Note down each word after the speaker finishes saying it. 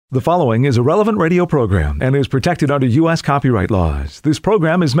The following is a relevant radio program and is protected under U.S. copyright laws. This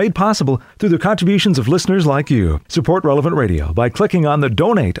program is made possible through the contributions of listeners like you. Support Relevant Radio by clicking on the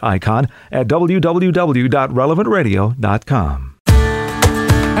donate icon at www.relevantradio.com.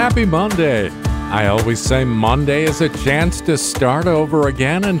 Happy Monday. I always say Monday is a chance to start over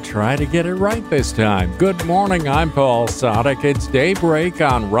again and try to get it right this time. Good morning, I'm Paul Sadek. It's Daybreak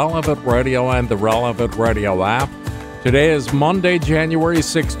on Relevant Radio and the Relevant Radio app. Today is Monday, January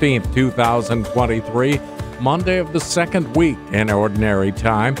 16th, 2023, Monday of the second week in Ordinary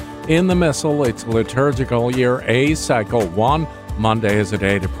Time. In the Missal, it's liturgical year A, cycle 1. Monday is a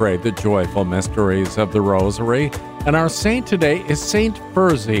day to pray the joyful mysteries of the Rosary. And our saint today is Saint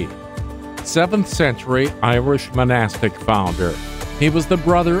Fursey, 7th century Irish monastic founder. He was the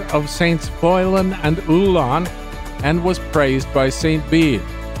brother of Saints Foillan and Ulan and was praised by Saint Bede.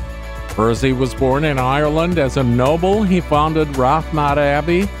 Fursey was born in Ireland as a noble. He founded Rathmad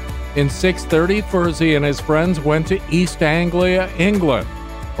Abbey. In 630, Fursey and his friends went to East Anglia, England,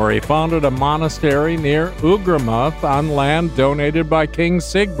 where he founded a monastery near Ugramouth on land donated by King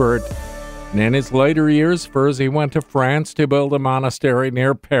Sigbert. And in his later years, Fursey went to France to build a monastery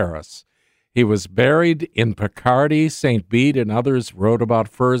near Paris. He was buried in Picardy. St. Bede and others wrote about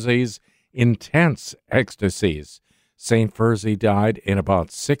Fursey's intense ecstasies. St. Fursey died in about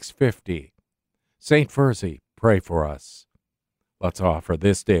 650. St. Fursey, pray for us. Let's offer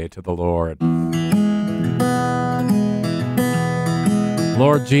this day to the Lord.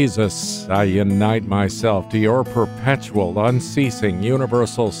 Lord Jesus, I unite myself to your perpetual, unceasing,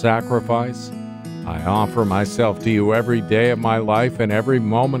 universal sacrifice. I offer myself to you every day of my life and every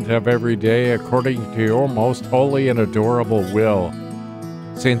moment of every day according to your most holy and adorable will.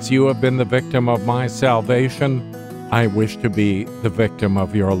 Since you have been the victim of my salvation, I wish to be the victim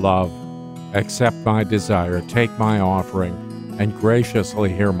of your love. Accept my desire, take my offering, and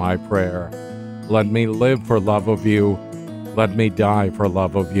graciously hear my prayer. Let me live for love of you. Let me die for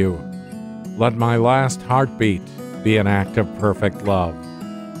love of you. Let my last heartbeat be an act of perfect love.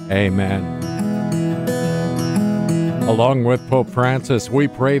 Amen. Along with Pope Francis, we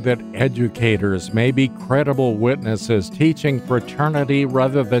pray that educators may be credible witnesses, teaching fraternity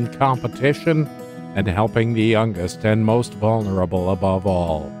rather than competition, and helping the youngest and most vulnerable above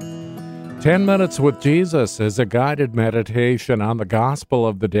all. 10 Minutes with Jesus is a guided meditation on the gospel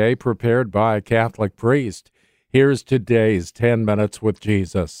of the day prepared by a Catholic priest. Here's today's 10 Minutes with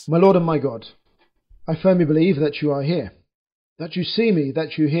Jesus. My Lord and my God, I firmly believe that you are here, that you see me,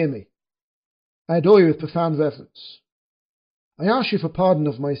 that you hear me. I adore you with profound reverence. I ask you for pardon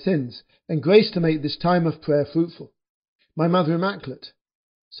of my sins and grace to make this time of prayer fruitful. My Mother Immaculate,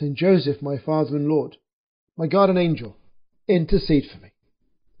 Saint Joseph, my Father and Lord, my guardian angel, intercede for me.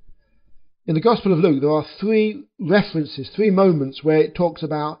 In the Gospel of Luke, there are three moments where it talks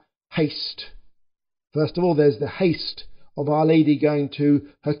about haste. First of all, there's the haste of Our Lady going to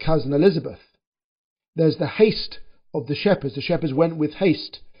her cousin Elizabeth. There's the haste of the shepherds. The shepherds went with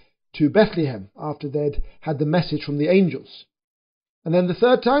haste to Bethlehem after they'd had the message from the angels. And then the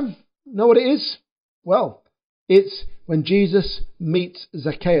third time, know what it is? Well, it's when Jesus meets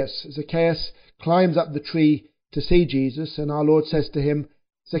Zacchaeus. Zacchaeus climbs up the tree to see Jesus, and our Lord says to him,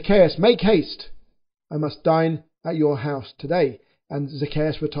 Zacchaeus, make haste. I must dine at your house today. And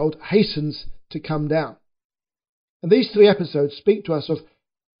Zacchaeus, we're told, hastens to come down. And these three episodes speak to us of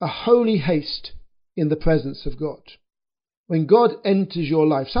a holy haste in the presence of God. When God enters your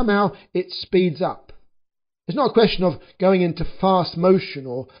life, somehow it speeds up. It's not a question of going into fast motion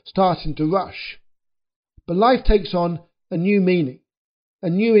or starting to rush. But life takes on a new meaning, a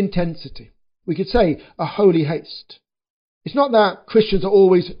new intensity. We could say a holy haste. It's not that Christians are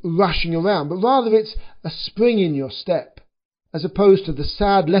always rushing around, but rather it's a spring in your step, as opposed to the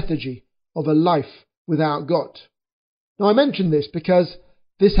sad lethargy of a life without God. Now I mention this because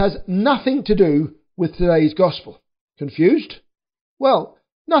this has nothing to do with today's gospel. Confused? Well,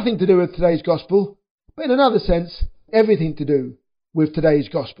 nothing to do with today's gospel, but in another sense, everything to do with today's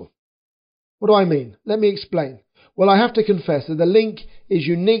gospel. What do I mean? Let me explain. Well, I have to confess that the link is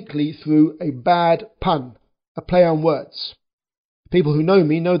uniquely through a bad pun, a play on words. People who know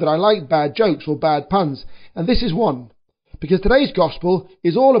me know that I like bad jokes or bad puns, and this is one, because today's gospel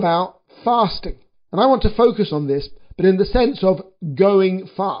is all about fasting. And I want to focus on this, but in the sense of going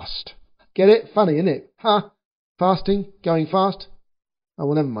fast. Get it? Funny, isn't it? Fasting? Going fast? Oh,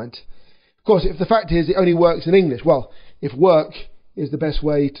 well, never mind. Of course, if the fact is it only works in English, well, if work is the best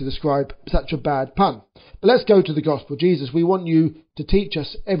way to describe such a bad pun. But let's go to the gospel. Jesus, we want you to teach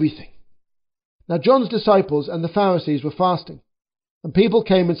us everything. Now John's disciples and the Pharisees were fasting, and people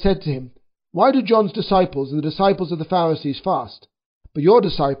came and said to him, Why do John's disciples and the disciples of the Pharisees fast, but your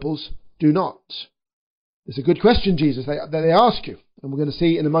disciples do not. It's a good question, Jesus, that they ask you, and we're going to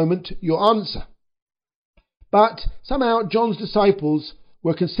see in a moment your answer. But somehow John's disciples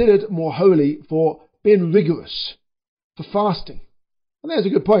were considered more holy for being rigorous, for fasting. And there's a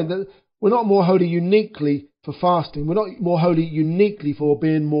good point, that we're not more holy uniquely for fasting. We're not more holy uniquely for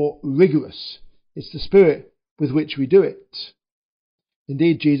being more rigorous. It's the spirit with which we do it.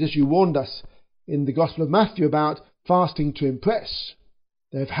 Indeed, Jesus, you warned us in the Gospel of Matthew about fasting to impress.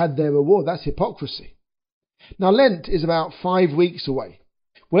 They've had their reward. That's hypocrisy. Now, Lent is about 5 weeks away.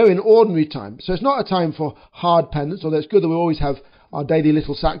 We're in ordinary time, so it's not a time for hard penance, although it's good that we always have our daily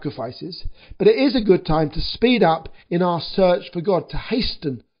little sacrifices. But it is a good time to speed up in our search for God, to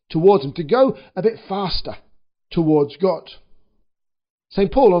hasten towards Him, to go a bit faster towards God.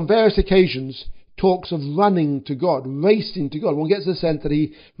 St. Paul, on various occasions, talks of running to God, racing to God. One gets the sense that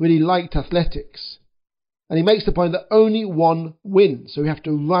he really liked athletics. And he makes the point that only one wins, so we have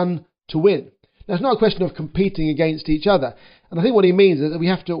to run to win. Now, it's not a question of competing against each other. And I think what he means is that we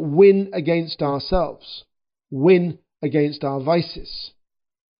have to win against ourselves, win against our vices.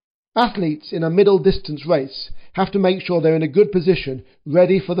 Athletes in a middle distance race have to make sure they're in a good position,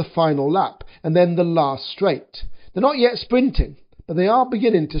 ready for the final lap, and then the last straight. They're not yet sprinting, but they are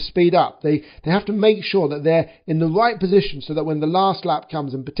beginning to speed up. They have to make sure that they're in the right position so that when the last lap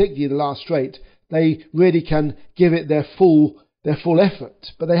comes, and particularly the last straight, they really can give it their full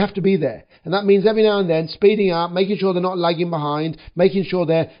effort. But they have to be there. And that means every now and then speeding up, making sure they're not lagging behind, making sure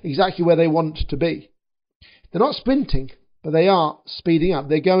they're exactly where they want to be. They're not sprinting, but they are speeding up.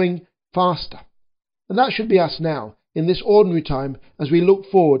 They're going faster. And that should be us now, in this ordinary time, as we look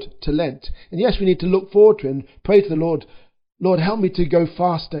forward to Lent. And yes, we need to look forward to it and pray to the Lord, Lord, help me to go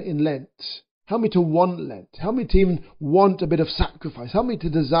faster in Lent. Help me to want Lent. Help me to even want a bit of sacrifice. Help me to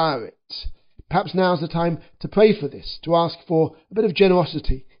desire it. Perhaps now's the time to pray for this, to ask for a bit of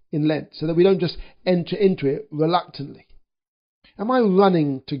generosity in Lent, so that we don't just enter into it reluctantly. Am I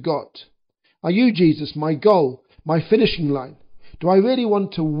running to God? Are you, Jesus, my goal, my finishing line? Do I really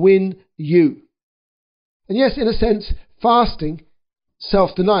want to win you? And yes, in a sense, fasting,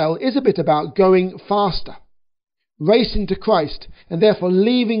 self-denial, is a bit about going faster, racing to Christ, and therefore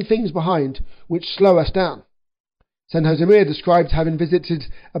leaving things behind which slow us down. St. Josemaria describes having visited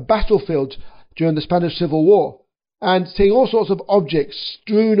a battlefield during the Spanish Civil War and seeing all sorts of objects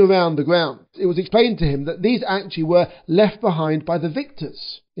strewn around the ground. It was explained to him that these actually were left behind by the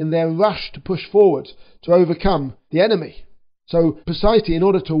victors in their rush to push forward to overcome the enemy. So precisely in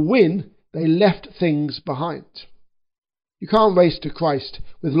order to win, they left things behind. You can't race to Christ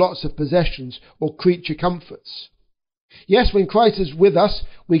with lots of possessions or creature comforts. Yes, when Christ is with us,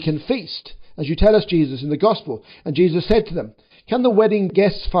 we can feast, as you tell us, Jesus, in the Gospel. And Jesus said to them, can the wedding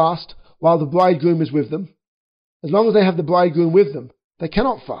guests fast while the bridegroom is with them? As long as they have the bridegroom with them, they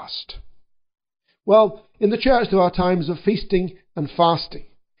cannot fast. Well, in the church there are times of feasting and fasting.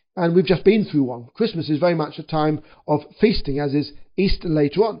 And we've just been through one. Christmas is very much a time of feasting, as is Easter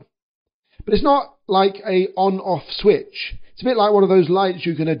later on. But it's not like a on-off switch. It's a bit like one of those lights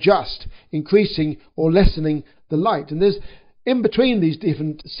you can adjust, increasing or lessening the light. And there's, in between these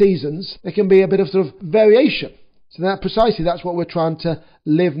different seasons, there can be a bit of sort of variation. So that's what we're trying to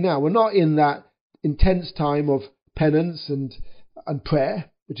live now. We're not in that intense time of penance and prayer,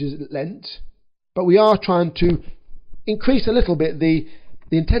 which is Lent, but we are trying to increase a little bit the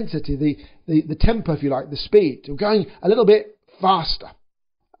intensity, the tempo, if you like, the speed. We're going a little bit faster,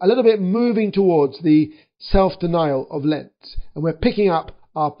 a little bit moving towards the self-denial of Lent, and we're picking up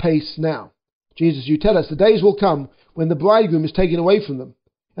our pace now. Jesus, you tell us the days will come when the bridegroom is taken away from them,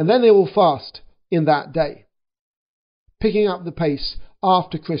 and then they will fast in that day. Picking up the pace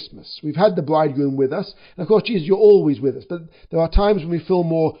after Christmas. We've had the bridegroom with us, and of course, Jesus, you're always with us, but there are times when we feel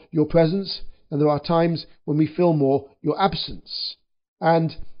more your presence, and there are times when we feel more your absence.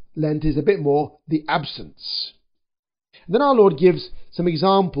 And Lent is a bit more the absence. And then our Lord gives some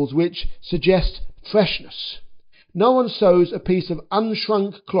examples which suggest freshness. No one sews a piece of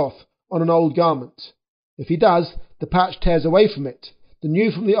unshrunk cloth on an old garment. If he does, the patch tears away from it, the new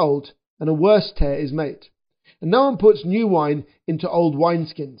from the old, and a worse tear is made. And no one puts new wine into old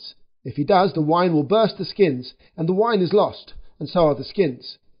wineskins. If he does, the wine will burst the skins, and the wine is lost, and so are the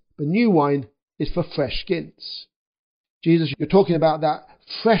skins. But new wine is for fresh skins. Jesus, you're talking about that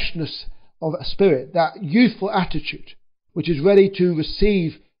freshness of a spirit, that youthful attitude, which is ready to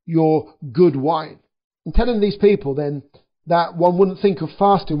receive your good wine. And telling these people then that one wouldn't think of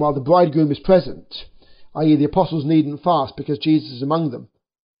fasting while the bridegroom is present, i.e. the apostles needn't fast because Jesus is among them.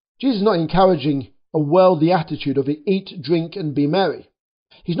 Jesus is not encouraging a worldly attitude of eat, drink and be merry.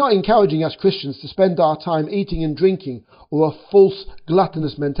 He's not encouraging us Christians to spend our time eating and drinking or a false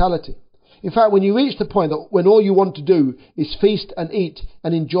gluttonous mentality. In fact, when you reach the point that when all you want to do is feast and eat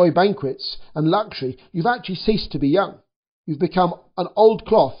and enjoy banquets and luxury, you've actually ceased to be young. You've become an old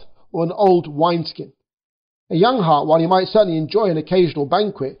cloth or an old wineskin. A young heart, while he might certainly enjoy an occasional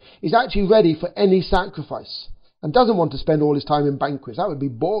banquet, is actually ready for any sacrifice and doesn't want to spend all his time in banquets. That would be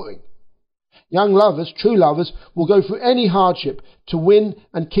boring. Young lovers, true lovers, will go through any hardship to win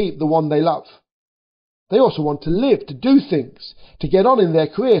and keep the one they love. They also want to live, to do things, to get on in their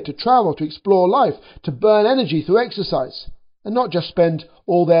career, to travel, to explore life, to burn energy through exercise, and not just spend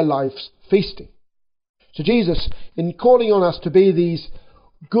all their lives feasting. So Jesus, in calling on us to be these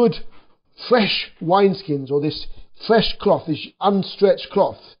good, fresh wineskins, or this fresh cloth, this unstretched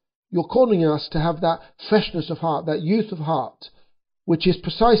cloth, you're calling us to have that freshness of heart, that youth of heart, which is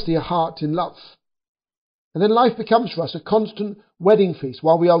precisely a heart in love. And then life becomes for us a constant wedding feast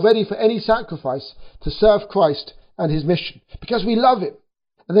while we are ready for any sacrifice to serve Christ and his mission, because we love him.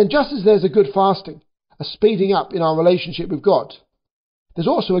 And then just as there's a good fasting, a speeding up in our relationship with God, there's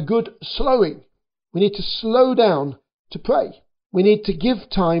also a good slowing. We need to slow down to pray. We need to give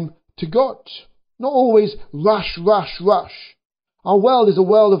time to God, not always rush, rush, rush. Our world is a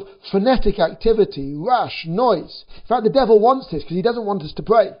world of frenetic activity, rush, noise. In fact, the devil wants this because he doesn't want us to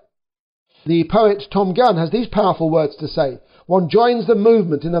pray. The poet Tom Gunn has these powerful words to say. One joins the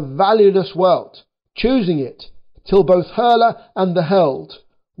movement in a valueless world, choosing it, till both hurler and the hurled.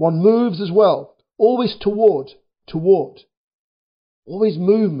 One moves as well, always toward. Always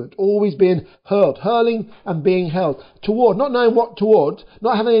movement, always being hurled, hurling and being held. Toward, not knowing what toward,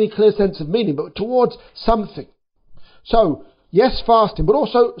 not having any clear sense of meaning, but towards something. So, yes, fasting, but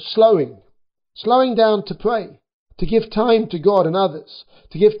also slowing down to pray, to give time to God and others,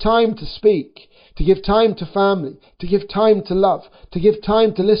 to give time to speak, to give time to family, to give time to love, to give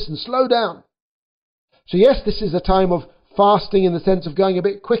time to listen. Slow down. So yes, this is a time of fasting in the sense of going a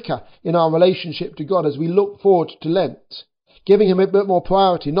bit quicker in our relationship to God as we look forward to Lent, giving him a bit more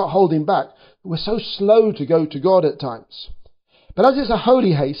priority, not holding back. We're so slow to go to God at times. But as it's a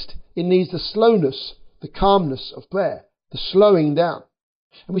holy haste, it needs the slowness, the calmness of prayer, the slowing down.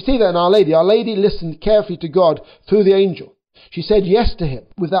 And we see that in Our Lady. Our Lady listened carefully to God through the angel. She said yes to him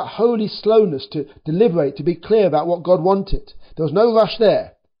with that holy slowness to deliberate, to be clear about what God wanted. There was no rush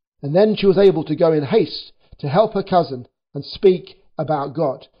there. And then she was able to go in haste to help her cousin and speak about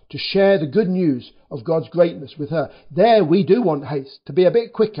God, to share the good news of God's greatness with her. There we do want haste, to be a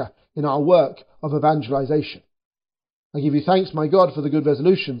bit quicker in our work of evangelization. I give you thanks, my God, for the good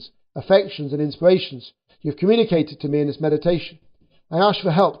resolutions, affections and inspirations you have communicated to me in this meditation. I ask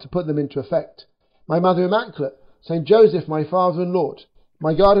for help to put them into effect. My Mother Immaculate, St. Joseph, my Father and Lord,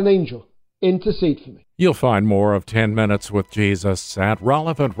 my guardian angel, intercede for me. You'll find more of 10 Minutes with Jesus at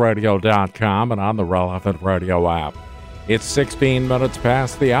relevantradio.com and on the Relevant Radio app. It's 16 minutes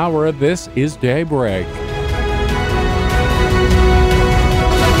past the hour. This is Daybreak.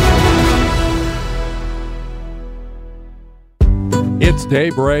 It's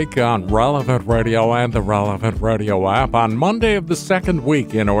Daybreak on Relevant Radio and the Relevant Radio app on Monday of the second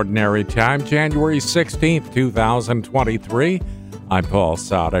week in Ordinary Time, January 16th, 2023. I'm Paul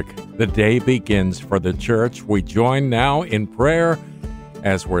Sadek. The day begins for the church. We join now in prayer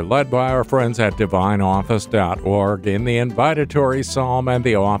as we're led by our friends at divineoffice.org in the invitatory psalm and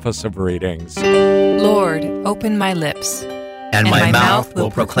the office of readings. Lord, open my lips, and my mouth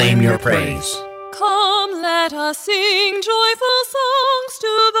will proclaim your praise. Come, let us sing joyful songs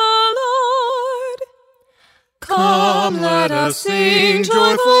to the Lord. Come, let us sing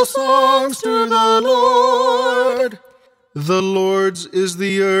joyful songs to the Lord. The Lord's is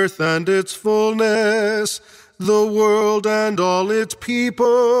the earth and its fullness, the world and all its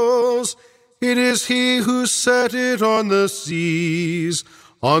peoples. It is he who set it on the seas,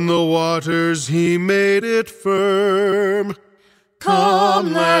 on the waters he made it firm.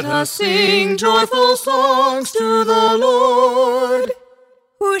 Come, let us sing joyful songs to the Lord.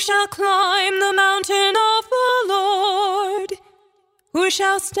 Who shall climb the mountain of the Lord? Who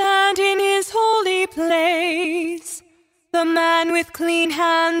shall stand in his holy place? The man with clean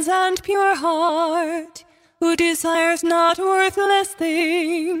hands and pure heart, who desires not worthless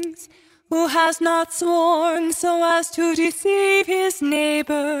things, who has not sworn so as to deceive his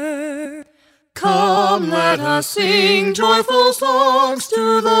neighbor. Come, let us sing joyful songs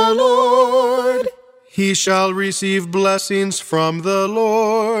to the Lord. He shall receive blessings from the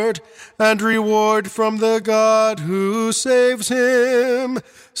Lord, and reward from the God who saves him.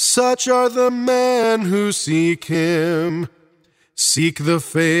 Such are the men who seek him. Seek the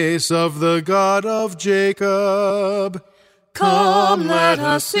face of the God of Jacob. Come, let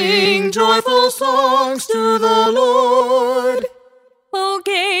us sing joyful songs to the Lord. O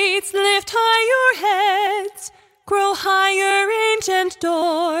gates, lift high your heads, grow higher, ancient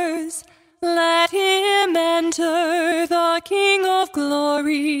doors. Let him enter, the King of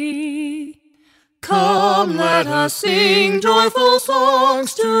glory. Come, let us sing joyful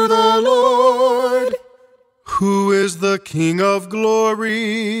songs to the Lord. Who is the King of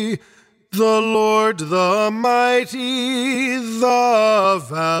glory? The Lord the mighty, the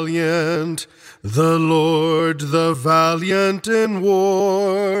valiant, the Lord the valiant in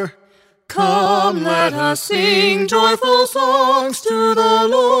war. Come, let us sing joyful songs to the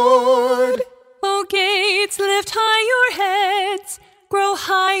Lord. O gates, lift high your heads, grow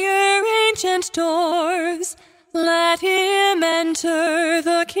higher, ancient doors. Let him enter,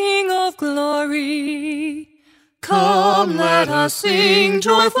 the King of glory. Come, let us sing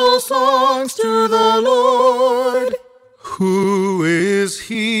joyful songs to the Lord. Who is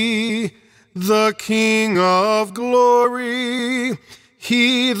he? The King of glory.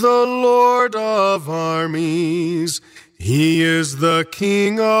 He, the Lord of armies. He is the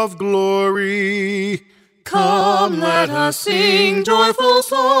King of glory. Come, let us sing joyful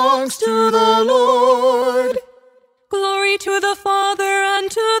songs to the Lord. Glory to the Father, and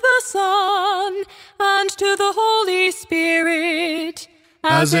to the Son, and to the Holy Spirit,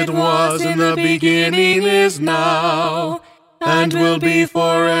 as it was in the beginning, is now, and will be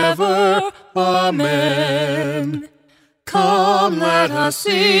forever. Amen. Come, let us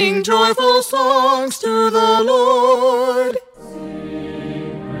sing joyful songs to the Lord.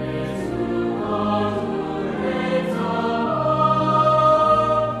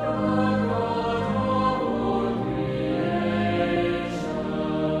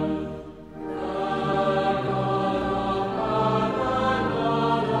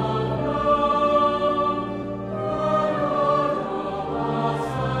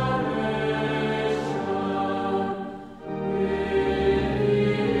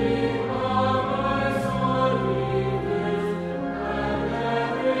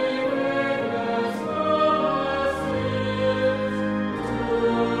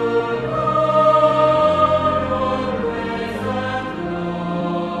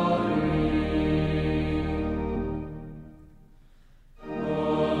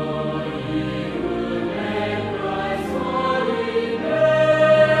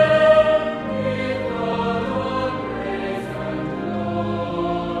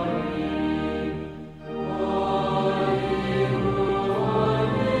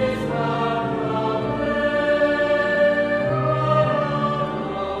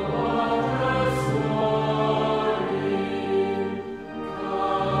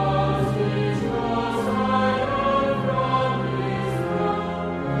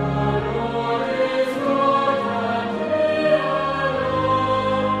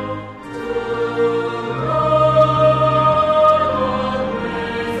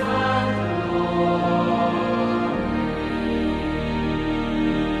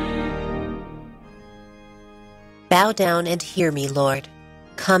 Bow down and hear me, Lord.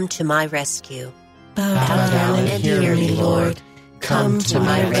 Come to my rescue. Bow down and hear me, Lord. Come to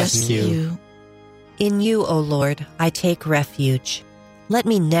my rescue. In you, O Lord, I take refuge. Let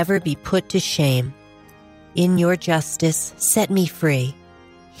me never be put to shame. In your justice, set me free.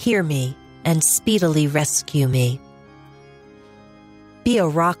 Hear me and speedily rescue me. Be a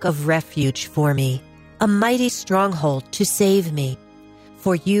rock of refuge for me, a mighty stronghold to save me.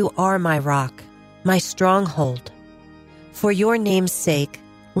 For you are my rock, my stronghold. For your name's sake,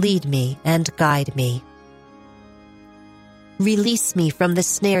 lead me and guide me. Release me from the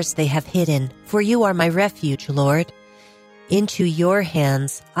snares they have hidden, for you are my refuge, Lord. Into your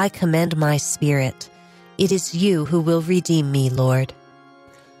hands I commend my spirit. It is you who will redeem me, Lord.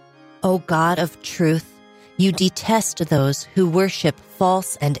 O God of truth, you detest those who worship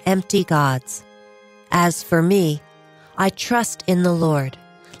false and empty gods. As for me, I trust in the Lord.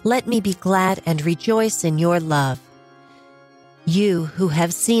 Let me be glad and rejoice in your love. You who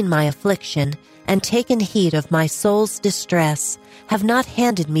have seen my affliction and taken heed of my soul's distress have not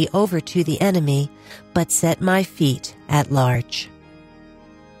handed me over to the enemy, but set my feet at large.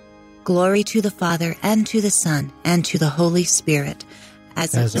 Glory to the Father, and to the Son, and to the Holy Spirit,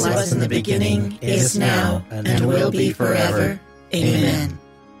 as it was in the beginning, is now, and will be forever. Amen.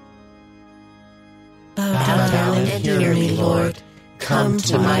 Bow down and hear me, Lord. Come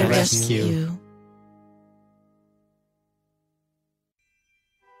to my rescue.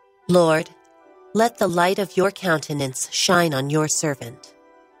 Lord, let the light of your countenance shine on your servant.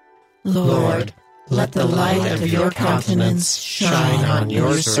 Lord, let the light of your countenance shine on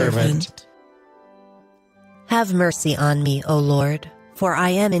your servant. Have mercy on me, O Lord, for I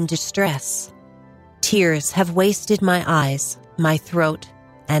am in distress. Tears have wasted my eyes, my throat,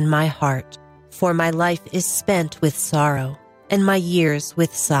 and my heart, for my life is spent with sorrow, and my years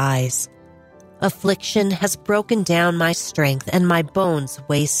with sighs. Affliction has broken down my strength, and my bones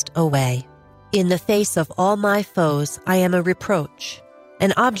waste away. In the face of all my foes, I am a reproach,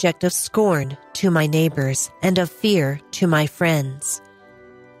 an object of scorn to my neighbors, and of fear to my friends.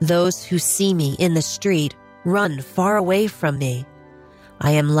 Those who see me in the street run far away from me.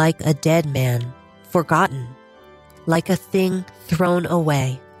 I am like a dead man, forgotten, like a thing thrown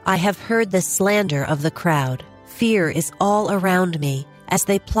away. I have heard the slander of the crowd. Fear is all around me as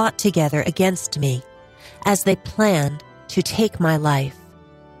they plot together against me, as they plan to take my life.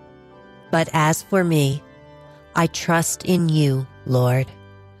 But as for me, I trust in you, Lord.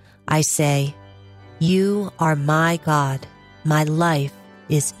 I say, you are my God. My life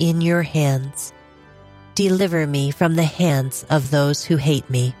is in your hands. Deliver me from the hands of those who hate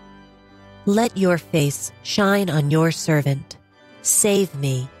me. Let your face shine on your servant. Save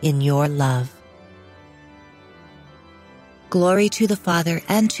me in your love. Glory to the Father,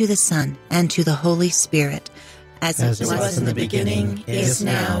 and to the Son, and to the Holy Spirit, as it was in the beginning, is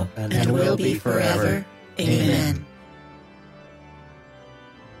now, and will be forever. Amen.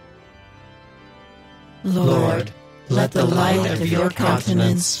 Lord, let the light of your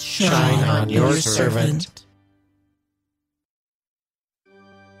countenance shine on your servant.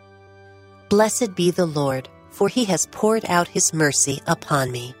 Blessed be the Lord, for he has poured out his mercy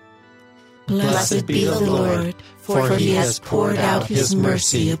upon me. Blessed be the Lord, for he has poured out his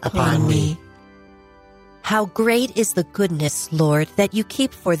mercy upon me. How great is the goodness, Lord, that you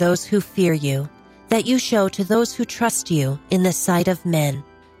keep for those who fear you, that you show to those who trust you in the sight of men.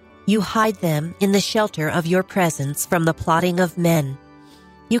 You hide them in the shelter of your presence from the plotting of men.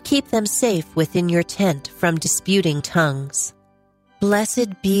 You keep them safe within your tent from disputing tongues.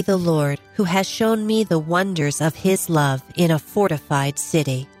 Blessed be the Lord, who has shown me the wonders of his love in a fortified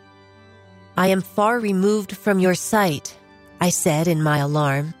city. I am far removed from your sight, I said in my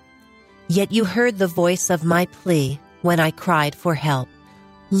alarm. Yet you heard the voice of my plea when I cried for help.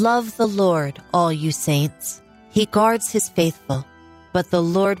 Love the Lord, all you saints. He guards his faithful, but the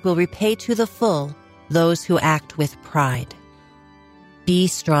Lord will repay to the full those who act with pride. Be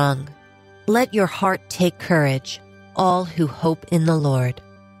strong. Let your heart take courage, all who hope in the Lord.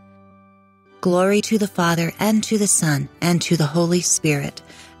 Glory to the Father, and to the Son, and to the Holy Spirit,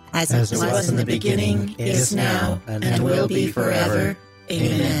 as it was in the beginning, is now, and will be forever.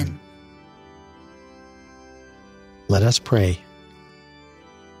 Amen. Let us pray.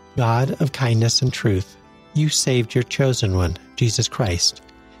 God of kindness and truth, you saved your chosen one, Jesus Christ,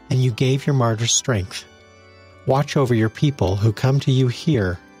 and you gave your martyrs strength. Watch over your people who come to you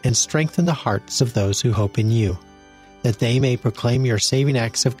here and strengthen the hearts of those who hope in you, that they may proclaim your saving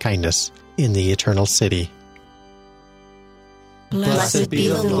acts of kindness in the eternal city. Blessed be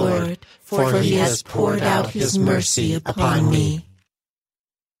the Lord, for he has poured out his mercy upon me.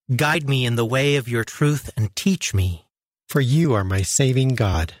 Guide me in the way of your truth and teach me. For you are my saving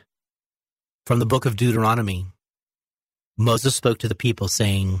God. From the book of Deuteronomy, Moses spoke to the people,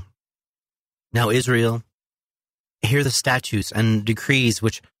 saying, Now Israel, hear the statutes and decrees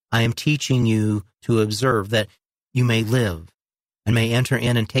which I am teaching you to observe, that you may live, and may enter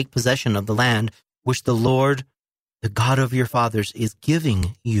in and take possession of the land which the Lord, the God of your fathers, is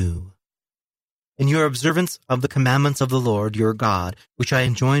giving you. In your observance of the commandments of the Lord your God, which I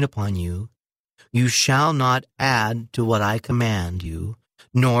enjoin upon you, you shall not add to what I command you,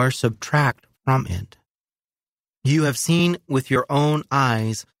 nor subtract from it. You have seen with your own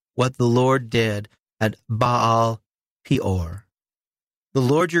eyes what the Lord did at Baal Peor. The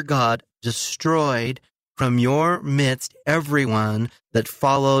Lord your God destroyed from your midst everyone that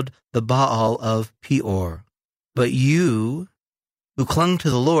followed the Baal of Peor. But you, who clung to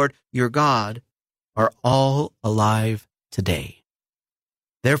the Lord your God, are all alive today.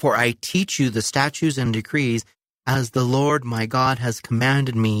 Therefore I teach you the statutes and decrees as the Lord my God has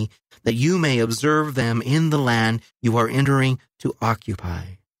commanded me, that you may observe them in the land you are entering to occupy.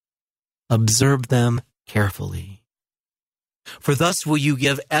 Observe them carefully. For thus will you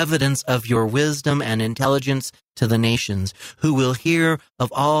give evidence of your wisdom and intelligence to the nations, who will hear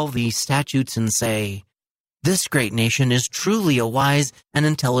of all these statutes and say, This great nation is truly a wise and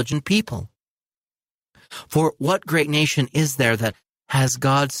intelligent people. For what great nation is there that has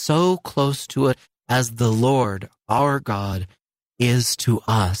God so close to it as the Lord, our God, is to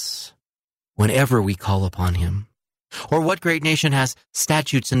us whenever we call upon him? Or what great nation has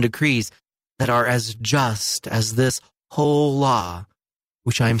statutes and decrees that are as just as this whole law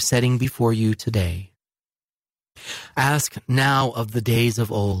which I am setting before you today? Ask now of the days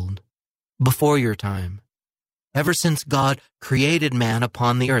of old, before your time, ever since God created man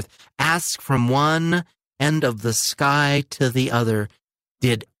upon the earth. Ask from one end of the sky to the other,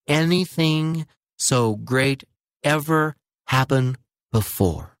 did anything so great ever happen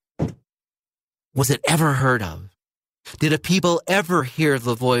before? Was it ever heard of? Did a people ever hear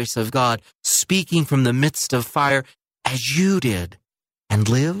the voice of God speaking from the midst of fire as you did and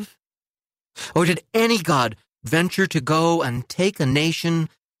live? Or did any God venture to go and take a nation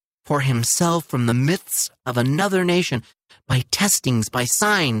for himself from the midst of another nation by testings, by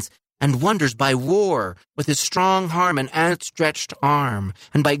signs and wonders, by war with his strong arm and outstretched arm,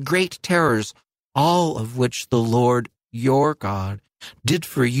 and by great terrors, all of which the Lord your God did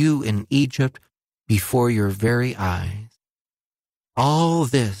for you in Egypt before your very eyes? All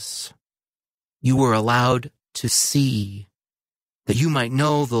this you were allowed to see, that you might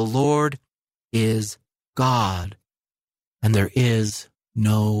know the Lord is God, and there is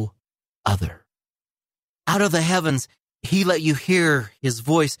no other. Out of the heavens he let you hear his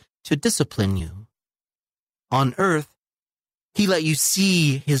voice to discipline you. On earth he let you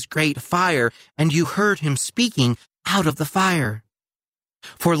see his great fire, and you heard him speaking out of the fire.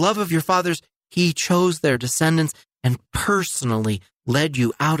 For love of your fathers he chose their descendants and personally led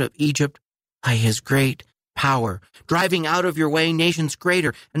you out of Egypt by his great power, driving out of your way nations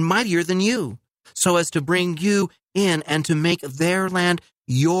greater and mightier than you, so as to bring you in and to make their land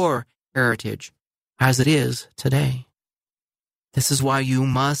your heritage, as it is today. This is why you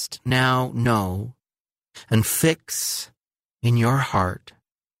must now know and fix in your heart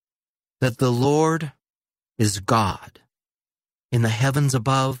that the Lord is God in the heavens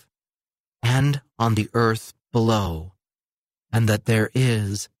above and on the earth below, and that there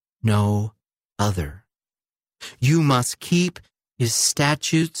is no other. You must keep his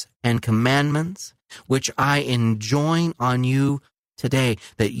statutes and commandments, which I enjoin on you today,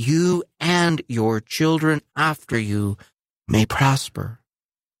 that you and your children after you may prosper,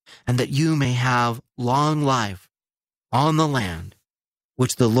 and that you may have long life on the land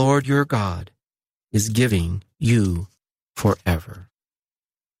which the Lord your God is giving you forever.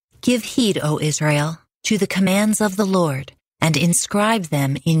 Give heed, O Israel, to the commands of the Lord, and inscribe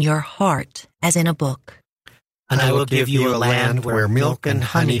them in your heart as in a book. And I will give you a land where milk and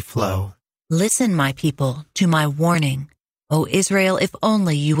honey flow. Listen, my people, to my warning. O Israel, if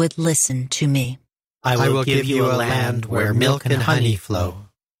only you would listen to me. I will give you a land where milk and honey flow.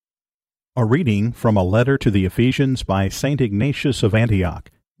 A reading from a letter to the Ephesians by St. Ignatius of Antioch,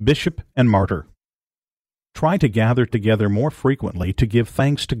 bishop and martyr. Try to gather together more frequently to give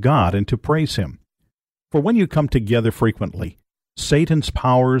thanks to God and to praise Him. For when you come together frequently, Satan's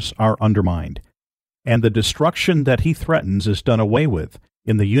powers are undermined, and the destruction that he threatens is done away with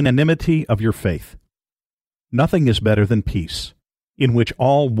in the unanimity of your faith. Nothing is better than peace, in which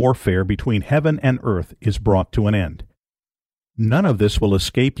all warfare between heaven and earth is brought to an end. None of this will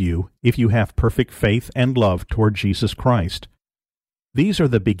escape you if you have perfect faith and love toward Jesus Christ. These are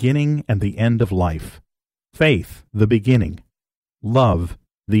the beginning and the end of life. Faith, the beginning. Love,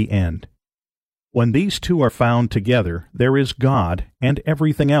 the end. When these two are found together, there is God, and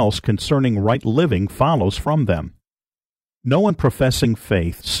everything else concerning right living follows from them. No one professing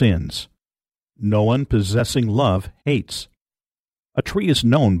faith sins. No one possessing love hates. A tree is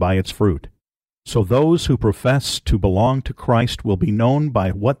known by its fruit. So those who profess to belong to Christ will be known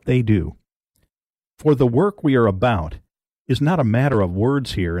by what they do. For the work we are about is not a matter of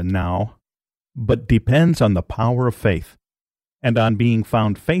words here and now, but depends on the power of faith, and on being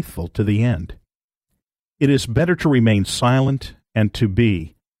found faithful to the end. It is better to remain silent and to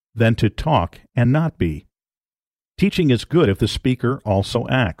be, than to talk and not be. Teaching is good if the speaker also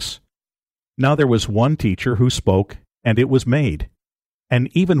acts. Now there was one teacher who spoke, and it was made, and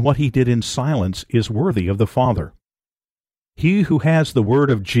even what he did in silence is worthy of the Father. He who has the word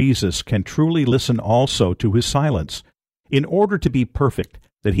of Jesus can truly listen also to his silence, in order to be perfect,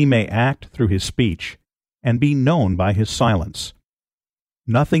 that he may act through his speech, and be known by his silence.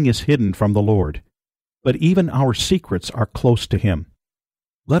 Nothing is hidden from the Lord, but even our secrets are close to him.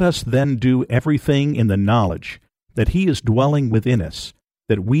 Let us then do everything in the knowledge that he is dwelling within us,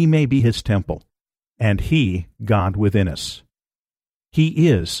 that we may be his temple, and he God within us. He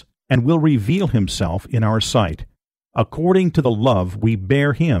is, and will reveal himself in our sight, according to the love we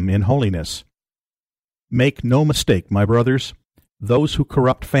bear him in holiness. Make no mistake, my brothers, those who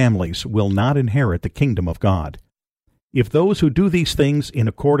corrupt families will not inherit the kingdom of God. If those who do these things in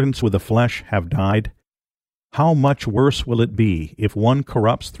accordance with the flesh have died, how much worse will it be if one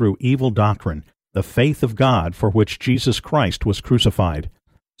corrupts through evil doctrine the faith of God for which Jesus Christ was crucified?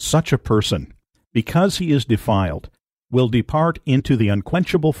 Such a person, because he is defiled, will depart into the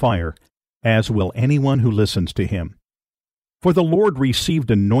unquenchable fire, as will anyone who listens to him. For the Lord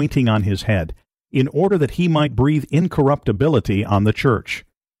received anointing on his head, in order that he might breathe incorruptibility on the church.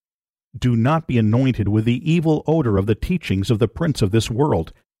 Do not be anointed with the evil odor of the teachings of the prince of this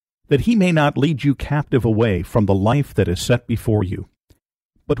world, that he may not lead you captive away from the life that is set before you.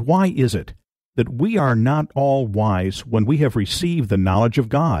 But why is it that we are not all wise when we have received the knowledge of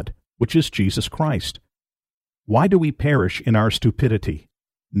God, which is Jesus Christ? Why do we perish in our stupidity,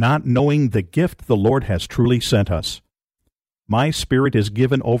 not knowing the gift the Lord has truly sent us? My spirit is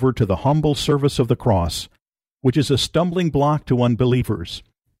given over to the humble service of the cross, which is a stumbling block to unbelievers,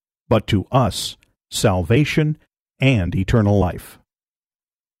 but to us salvation and eternal life.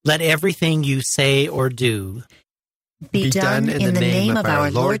 Let everything you say or do be done in the name of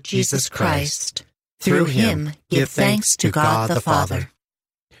our Lord Jesus Christ. Through him, give thanks to God the Father.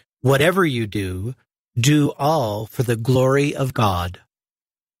 Whatever you do, do all for the glory of God.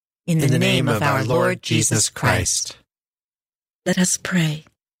 In the name of our Lord Jesus Christ. Let us pray.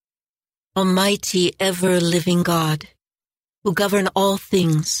 Almighty, ever-living God, who govern all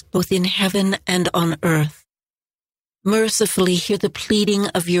things, both in heaven and on earth, mercifully hear the pleading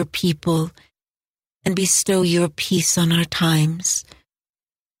of your people and bestow your peace on our times.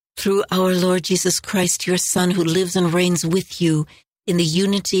 Through our Lord Jesus Christ, your Son, who lives and reigns with you in the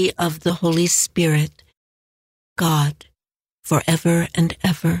unity of the Holy Spirit, God, forever and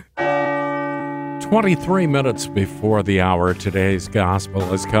ever. 23 minutes before the hour, today's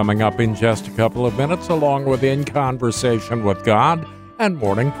gospel is coming up in just a couple of minutes, along with In Conversation with God and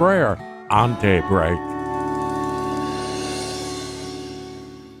morning prayer on Daybreak.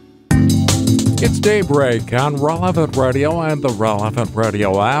 It's Daybreak on Relevant Radio and the Relevant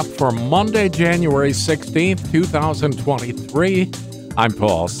Radio app for Monday, January 16th, 2023. I'm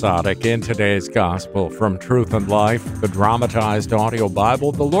Paul Sadek. In today's Gospel from Truth and Life, the dramatized audio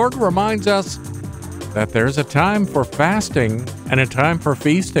Bible, the Lord reminds us that there's a time for fasting and a time for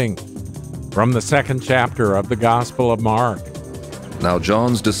feasting. From the second chapter of the Gospel of Mark. Now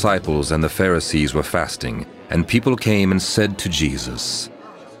John's disciples and the Pharisees were fasting, and people came and said to Jesus,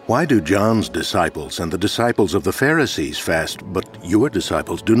 "Why do John's disciples and the disciples of the Pharisees fast, but your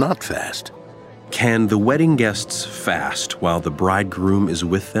disciples do not fast?" Can the wedding guests fast while the bridegroom is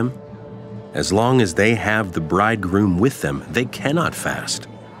with them? As long as they have the bridegroom with them, they cannot fast.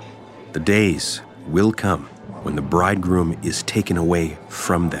 The days will come when the bridegroom is taken away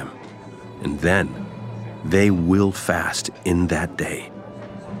from them, and then they will fast in that day.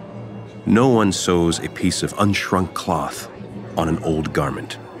 No one sews a piece of unshrunk cloth on an old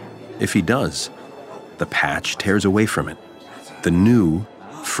garment. If he does, the patch tears away from it, the new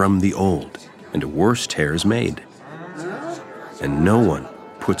from the old, and a worse tear is made. And no one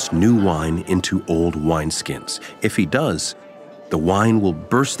puts new wine into old wineskins. If he does, the wine will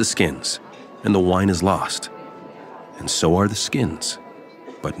burst the skins, and the wine is lost. And so are the skins.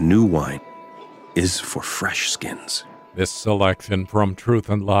 But new wine is for fresh skins. This selection from Truth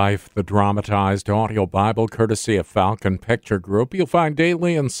and Life, the dramatized audio Bible, courtesy of Falcon Picture Group, you'll find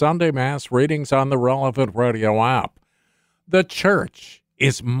daily and Sunday Mass readings on the Relevant Radio app. The church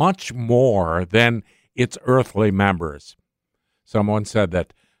is much more than its earthly members. Someone said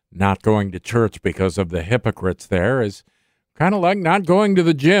that not going to church because of the hypocrites there is kind of like not going to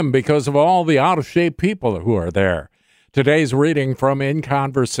the gym because of all the out-of-shape people who are there. Today's reading from In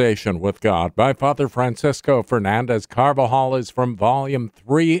Conversation with God by Father Francisco Fernandez Carvajal is from Volume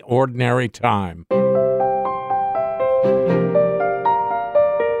 3, Ordinary Time.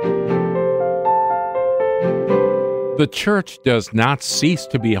 The church does not cease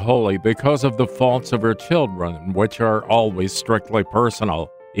to be holy because of the faults of her children, which are always strictly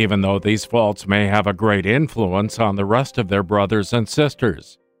personal, even though these faults may have a great influence on the rest of their brothers and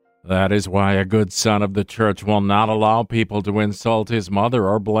sisters. That is why a good son of the church will not allow people to insult his mother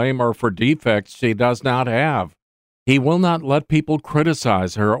or blame her for defects she does not have. He will not let people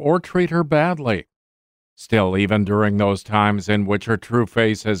criticize her or treat her badly. Still, even during those times in which her true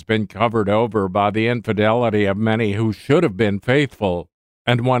face has been covered over by the infidelity of many who should have been faithful,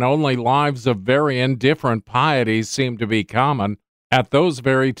 and when only lives of very indifferent pieties seem to be common, at those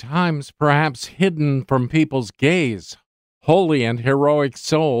very times, perhaps hidden from people's gaze, holy and heroic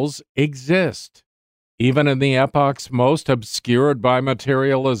souls exist. Even in the epochs most obscured by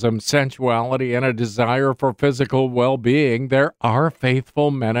materialism, sensuality, and a desire for physical well-being, there are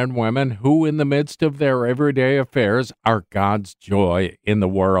faithful men and women who, in the midst of their everyday affairs, are God's joy in the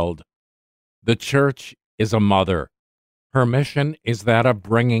world. The church is a mother. Her mission is that of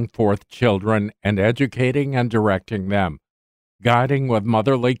bringing forth children and educating and directing them. guiding with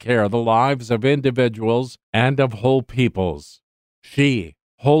motherly care the lives of individuals and of whole peoples. She,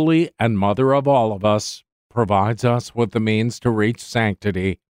 holy and mother of all of us, provides us with the means to reach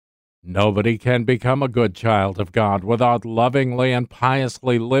sanctity. Nobody can become a good child of God without lovingly and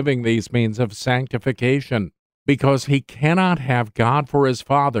piously living these means of sanctification, because he cannot have God for his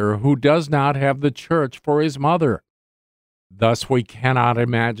father who does not have the church for his mother. Thus we cannot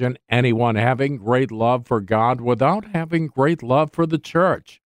imagine anyone having great love for God without having great love for the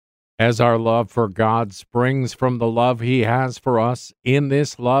church. As our love for God springs from the love he has for us, in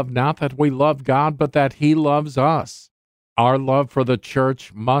this love not that we love God, but that he loves us. Our love for the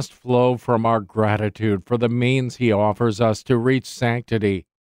church must flow from our gratitude for the means he offers us to reach sanctity.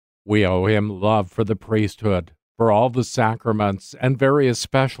 We owe him love for the priesthood, for all the sacraments, and very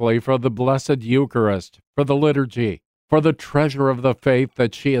especially for the Blessed Eucharist, for the liturgy, for the treasure of the faith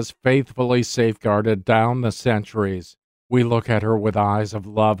that she has faithfully safeguarded down the centuries. We look at her with eyes of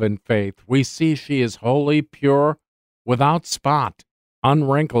love and faith. We see she is holy, pure, without spot,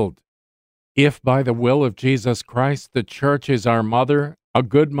 unwrinkled. If by the will of Jesus Christ the church is our mother, a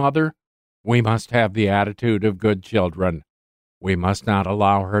good mother, we must have the attitude of good children. We must not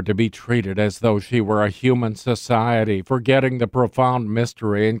allow her to be treated as though she were a human society, forgetting the profound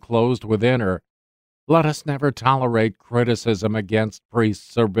mystery enclosed within her. Let us never tolerate criticism against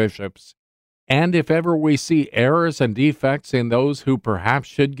priests or bishops. And if ever we see errors and defects in those who perhaps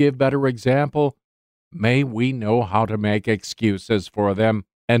should give better example, may we know how to make excuses for them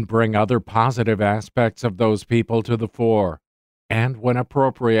and bring other positive aspects of those people to the fore, and, when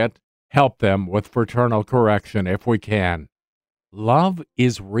appropriate, help them with fraternal correction if we can. Love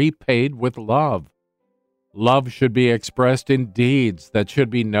is repaid with love. Love should be expressed in deeds that should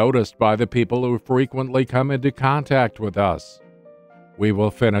be noticed by the people who frequently come into contact with us. We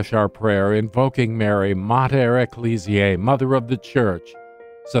will finish our prayer invoking Mary, Mater Ecclesiae, Mother of the Church,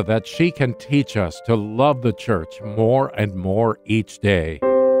 so that she can teach us to love the Church more and more each day.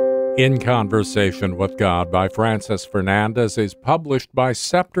 In Conversation with God by Francis Fernandez is published by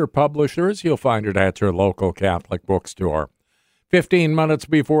Scepter Publishers. You'll find it at your local Catholic bookstore. 15 minutes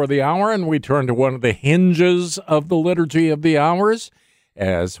before the hour, and we turn to one of the hinges of the Liturgy of the Hours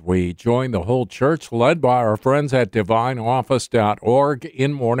as we join the whole church, led by our friends at divineoffice.org,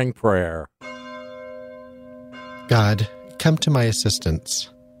 in morning prayer. God, come to my assistance.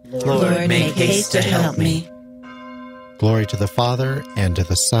 Lord, make haste to help me. Glory to the Father, and to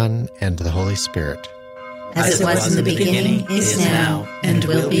the Son, and to the Holy Spirit. As it was in the beginning, is now, and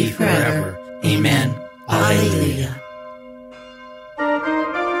will be forever. Amen. Alleluia.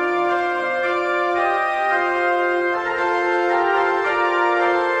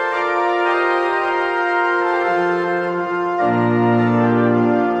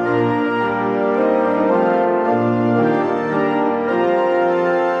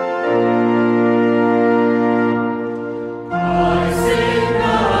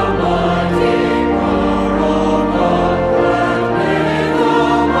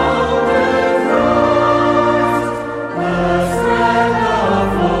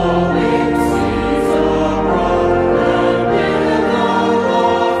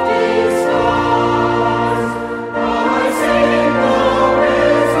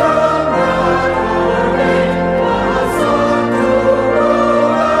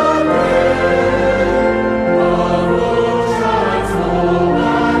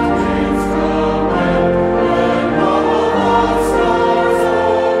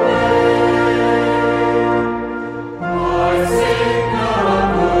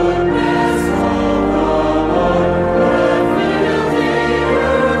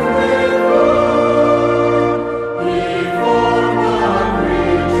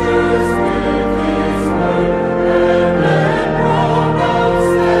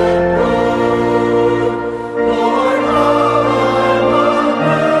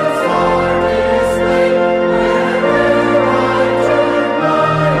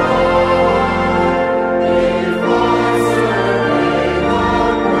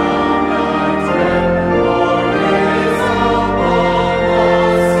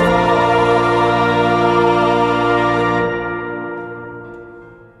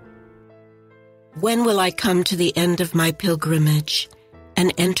 When will I come to the end of my pilgrimage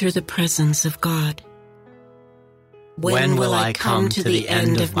and enter the presence of God? When will I come to the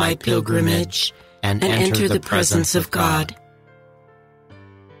end of my pilgrimage and enter the presence of God?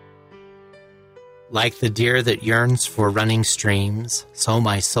 Like the deer that yearns for running streams, so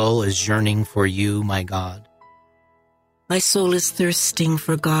my soul is yearning for you, my God. My soul is thirsting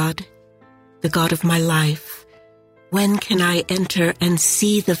for God, the God of my life. When can I enter and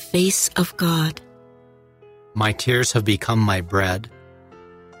see the face of God? My tears have become my bread,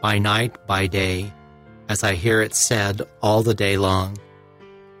 by night, by day, as I hear it said all the day long,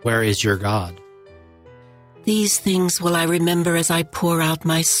 "Where is your God?" These things will I remember as I pour out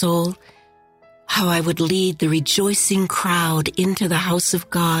my soul, how I would lead the rejoicing crowd into the house of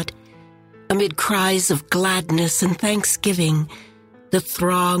God, amid cries of gladness and thanksgiving, the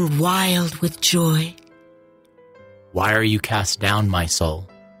throng wild with joy. Why are you cast down, my soul?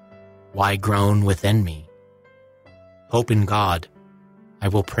 Why groan within me? Hope in God. I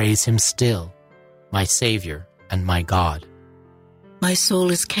will praise him still, my Savior and my God. My soul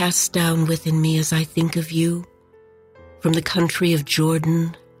is cast down within me as I think of you, from the country of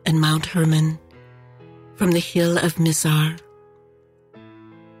Jordan and Mount Hermon, from the hill of Mizar.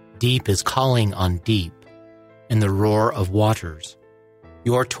 Deep is calling on deep, in the roar of waters.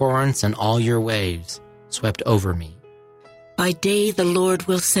 Your torrents and all your waves swept over me. By day the Lord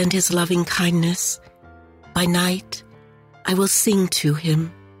will send his loving kindness. By night I will sing to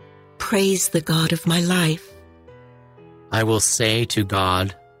him, praise the God of my life. I will say to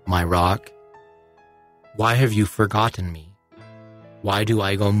God, my rock, why have you forgotten me? Why do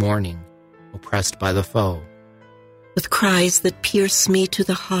I go mourning, oppressed by the foe? With cries that pierce me to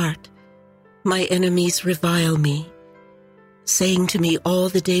the heart, my enemies revile me, saying to me all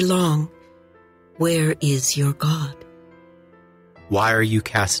the day long, "Where is your God?" Why are you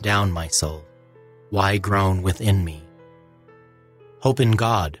cast down, my soul? Why groan within me? Hope in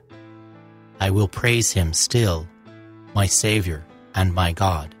God. I will praise him still, my Savior and my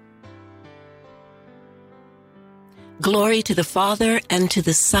God. Glory to the Father, and to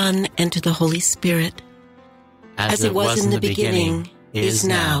the Son, and to the Holy Spirit. As it was in the beginning, is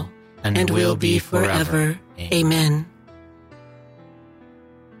now, and will be forever. Amen.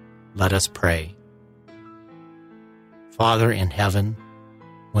 Let us pray. Father in heaven,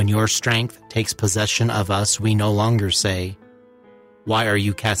 when your strength takes possession of us, we no longer say, "Why are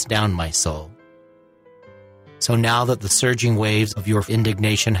you cast down, my soul?" So now that the surging waves of your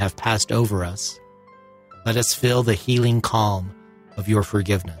indignation have passed over us, let us feel the healing calm of your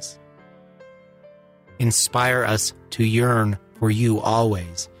forgiveness. Inspire us to yearn for you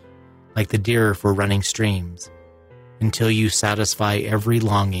always, like the deer for running streams, until you satisfy every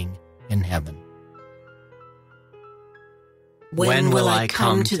longing in heaven. When will I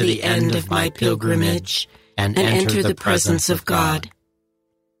come to the end of my pilgrimage and enter the presence of God?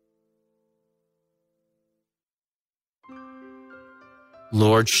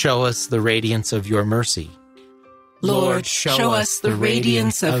 Lord, show us the radiance of your mercy. Lord, show us the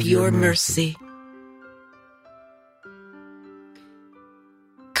radiance of your mercy.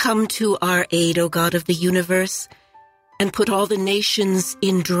 Come to our aid, O God of the universe, and put all the nations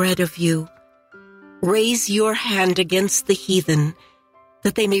in dread of you. Raise your hand against the heathen,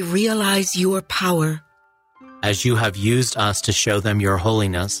 that they may realize your power. As you have used us to show them your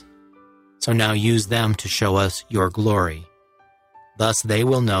holiness, so now use them to show us your glory. Thus they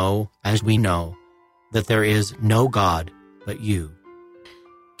will know, as we know, that there is no God but you.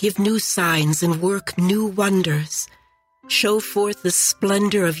 Give new signs and work new wonders. Show forth the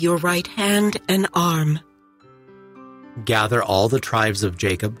splendor of your right hand and arm. Gather all the tribes of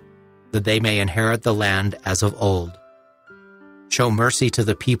Jacob, that they may inherit the land as of old. Show mercy to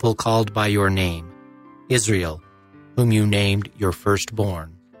the people called by your name, Israel, whom you named your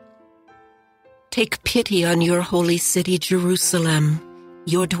firstborn. Take pity on your holy city, Jerusalem,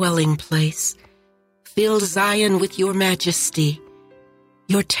 your dwelling place. Fill Zion with your majesty,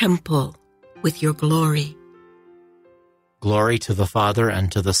 your temple with your glory. Glory to the Father,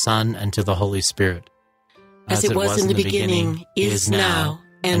 and to the Son, and to the Holy Spirit. As it was in the beginning, is now,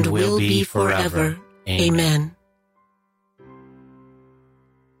 and will be forever. Amen.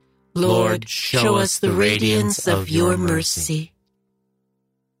 Lord, show us the radiance of your mercy.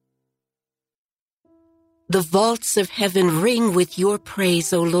 The vaults of heaven ring with your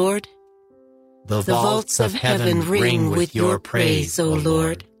praise, O Lord. The vaults of heaven ring with your praise, O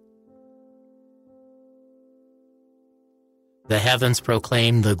Lord. The heavens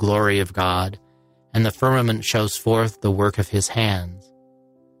proclaim the glory of God, and the firmament shows forth the work of his hands.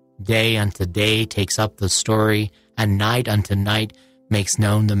 Day unto day takes up the story, and night unto night makes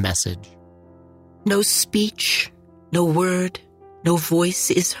known the message. No speech, no word, no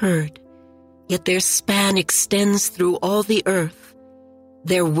voice is heard, yet their span extends through all the earth,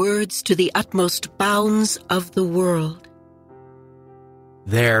 their words to the utmost bounds of the world.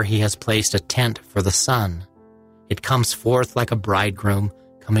 There he has placed a tent for the sun. It comes forth like a bridegroom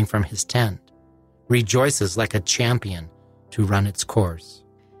coming from his tent, rejoices like a champion to run its course.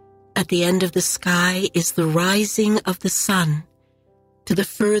 At the end of the sky is the rising of the sun. To the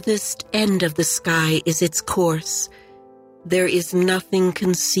furthest end of the sky is its course. There is nothing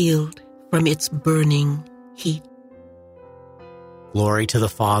concealed from its burning heat. Glory to the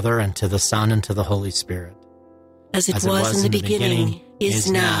Father, and to the Son, and to the Holy Spirit. As it was in the beginning,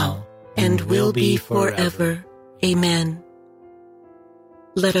 is now, and will be forever. Amen.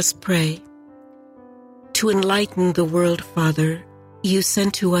 Let us pray. To enlighten the world, Father, you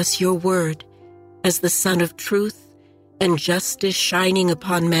sent to us your word as the sun of truth and justice shining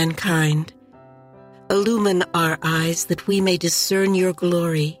upon mankind. Illumine our eyes that we may discern your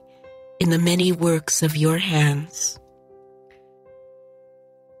glory in the many works of your hands.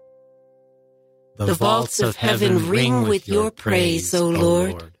 The vaults of heaven ring with your praise, O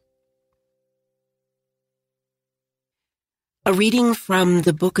Lord. A reading from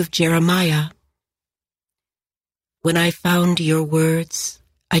the book of Jeremiah. When I found your words,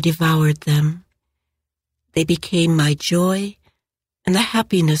 I devoured them. They became my joy and the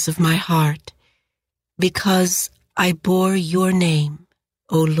happiness of my heart, because I bore your name,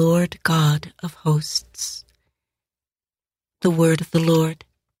 O Lord God of hosts. The word of the Lord.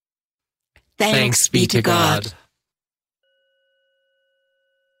 Thanks be to God.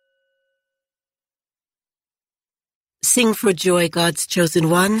 Sing for joy, God's chosen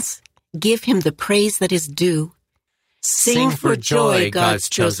ones. Give him the praise that is due. Sing for joy, God's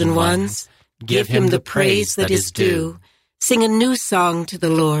chosen ones. Give him the praise that is due. Sing a new song to the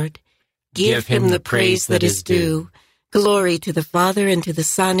Lord. Give him the praise that is due. Glory to the Father, and to the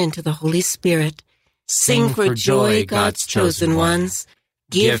Son, and to the Holy Spirit. Sing for joy, God's chosen ones.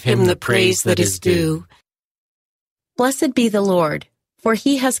 Give him the praise that is due. Blessed be the Lord, for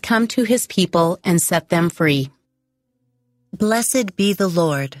he has come to his people and set them free. Blessed be the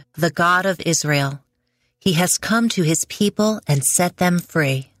Lord, the God of Israel. He has come to his people and set them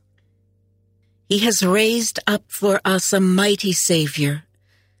free. He has raised up for us a mighty Savior,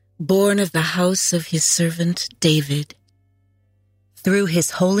 born of the house of his servant David. Through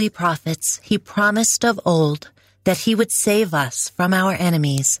his holy prophets, he promised of old that he would save us from our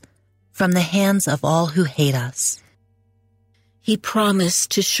enemies, from the hands of all who hate us. He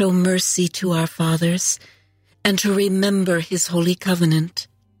promised to show mercy to our fathers and to remember his holy covenant.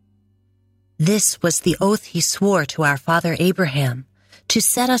 This was the oath he swore to our father Abraham, to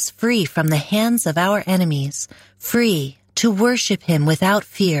set us free from the hands of our enemies, free to worship him without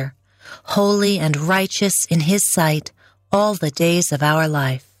fear, holy and righteous in his sight all the days of our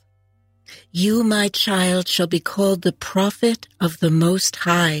life. You, my child, shall be called the prophet of the Most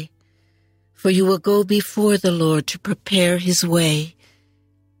High, for you will go before the Lord to prepare his way,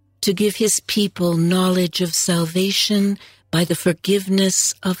 to give his people knowledge of salvation by the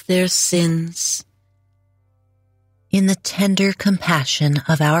forgiveness of their sins. In the tender compassion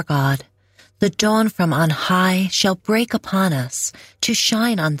of our God, the dawn from on high shall break upon us to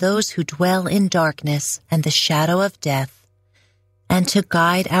shine on those who dwell in darkness and the shadow of death, and to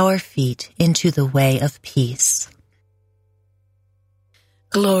guide our feet into the way of peace.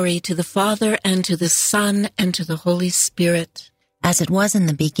 Glory to the Father, and to the Son, and to the Holy Spirit. As it was in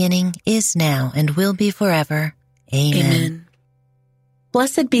the beginning, is now, and will be forever. Amen. Amen.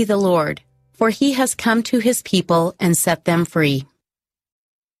 Blessed be the Lord, for he has come to his people and set them free.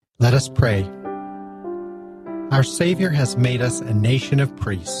 Let us pray. Our Savior has made us a nation of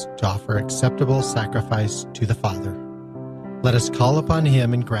priests to offer acceptable sacrifice to the Father. Let us call upon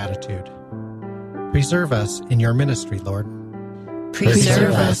him in gratitude. Preserve us in your ministry, Lord.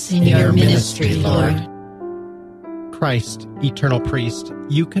 Preserve us in your ministry, Lord. Christ, eternal priest,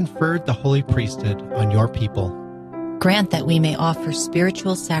 you conferred the holy priesthood on your people. Grant that we may offer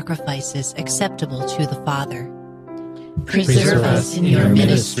spiritual sacrifices acceptable to the Father. Preserve us in your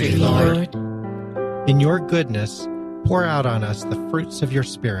ministry, Lord. In your goodness, pour out on us the fruits of your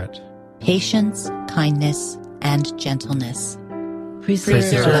Spirit. Patience, kindness, and gentleness.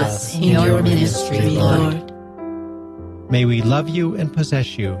 Preserve us in your ministry, Lord. May we love you and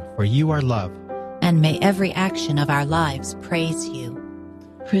possess you, for you are love. And may every action of our lives praise you.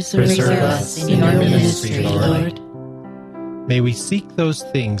 Preserve us in your ministry, Lord. May we seek those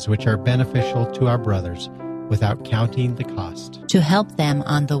things which are beneficial to our brothers, without counting the cost. To help them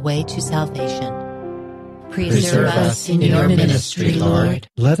on the way to salvation. Preserve us in your ministry, Lord.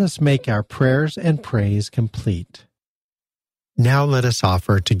 Let us make our prayers and praise complete. Now let us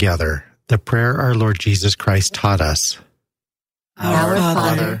offer together the prayer our Lord Jesus Christ taught us. Our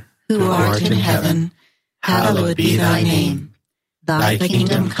Father, who art in heaven, hallowed be thy name. Thy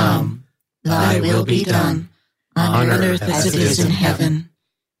kingdom come, thy will be done, on earth as it is in heaven.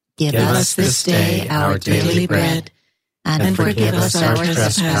 Give us this day our daily bread, and forgive us our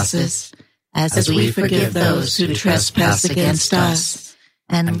trespasses, as we forgive those who trespass against us.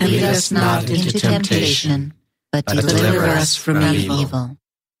 And lead us not into temptation, but deliver us from evil.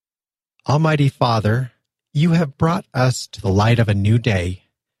 Almighty Father, you have brought us to the light of a new day.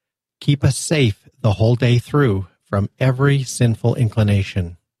 Keep us safe the whole day through from every sinful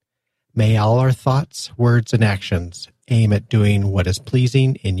inclination. May all our thoughts, words, and actions aim at doing what is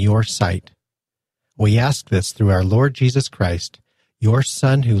pleasing in your sight. We ask this through our Lord Jesus Christ, your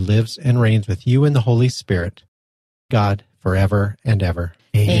Son, who lives and reigns with you in the Holy Spirit, God, forever and ever.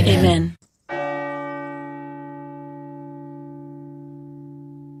 Amen.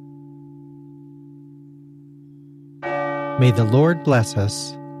 May the Lord bless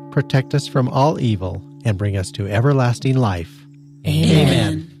us, protect us from all evil, and bring us to everlasting life.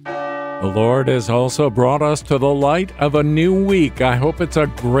 Amen. The Lord has also brought us to the light of a new week. I hope it's a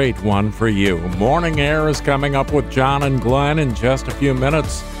great one for you. Morning Air is coming up with John and Glenn in just a few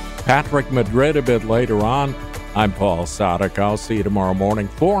minutes. Patrick Madrid a bit later on. I'm Paul Sadek. I'll see you tomorrow morning,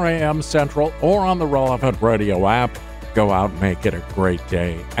 4 a.m. Central, or on the Relevant Radio app. Go out and make it a great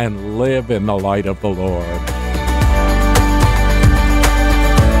day and live in the light of the Lord.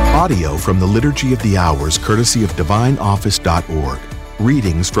 Audio from the Liturgy of the Hours, courtesy of DivineOffice.org.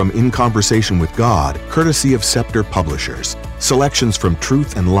 Readings from In Conversation with God, courtesy of Scepter Publishers. Selections from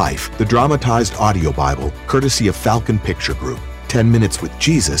Truth and Life, the dramatized audio Bible, courtesy of Falcon Picture Group. 10 Minutes with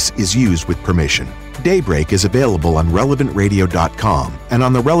Jesus is used with permission. Daybreak is available on RelevantRadio.com and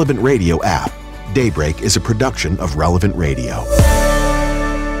on the Relevant Radio app. Daybreak is a production of Relevant Radio.